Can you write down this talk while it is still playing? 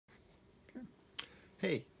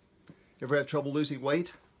Hey, ever have trouble losing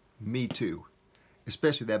weight? Me too,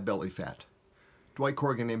 especially that belly fat. Dwight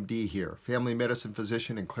Corrigan, MD here, family medicine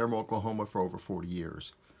physician in Claremont, Oklahoma for over 40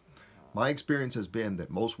 years. My experience has been that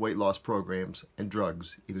most weight loss programs and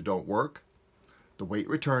drugs either don't work, the weight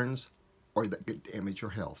returns, or that could damage your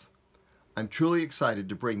health. I'm truly excited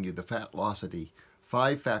to bring you the Fatlocity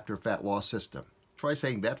 5-factor fat loss system. Try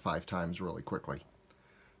saying that 5 times really quickly.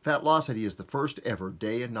 Fatlocity is the first ever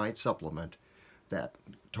day and night supplement that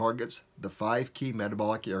targets the 5 key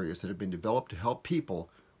metabolic areas that have been developed to help people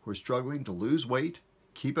who are struggling to lose weight,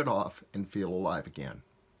 keep it off, and feel alive again.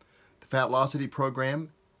 The Fatlocity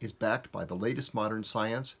program is backed by the latest modern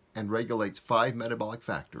science and regulates 5 metabolic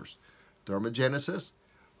factors: thermogenesis,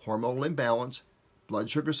 hormonal imbalance, blood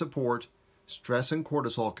sugar support, stress and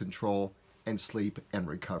cortisol control, and sleep and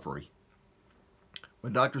recovery.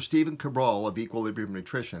 When Dr. Stephen Cabral of Equilibrium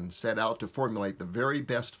Nutrition set out to formulate the very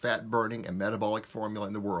best fat-burning and metabolic formula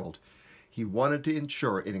in the world, he wanted to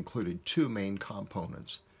ensure it included 2 main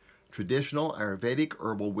components: traditional Ayurvedic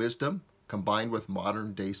herbal wisdom combined with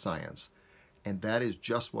modern-day science. And that is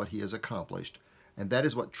just what he has accomplished. And that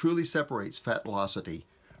is what truly separates Fatlocity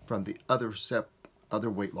from the other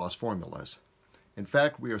weight loss formulas. In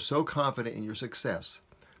fact, we are so confident in your success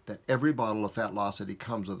that every bottle of Fatlocity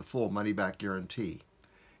comes with a full money-back guarantee.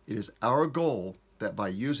 It is our goal that by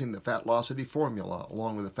using the Fatlocity formula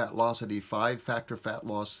along with the Fatlocity 5-factor fat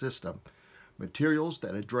loss system, materials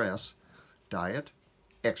that address diet,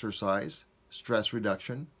 exercise, stress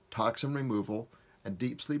reduction, toxin removal, and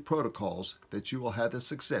deep sleep protocols, that you will have the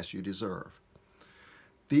success you deserve.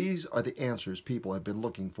 These are the answers people have been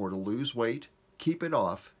looking for to lose weight, keep it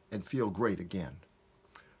off, and feel great again.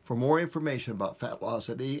 For more information about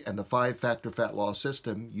Fatlocity and the 5-factor fat loss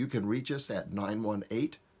system, you can reach us at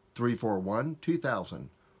 918-341-2000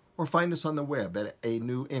 or find us on the web at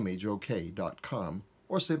anewimageok.com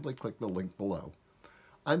or simply click the link below.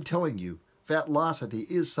 I'm telling you, Fatlocity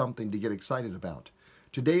is something to get excited about.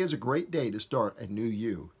 Today is a great day to start a new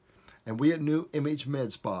you, and we at New Image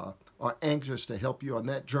Med Spa are anxious to help you on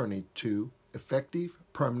that journey to effective,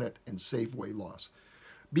 permanent, and safe weight loss.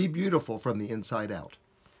 Be beautiful from the inside out.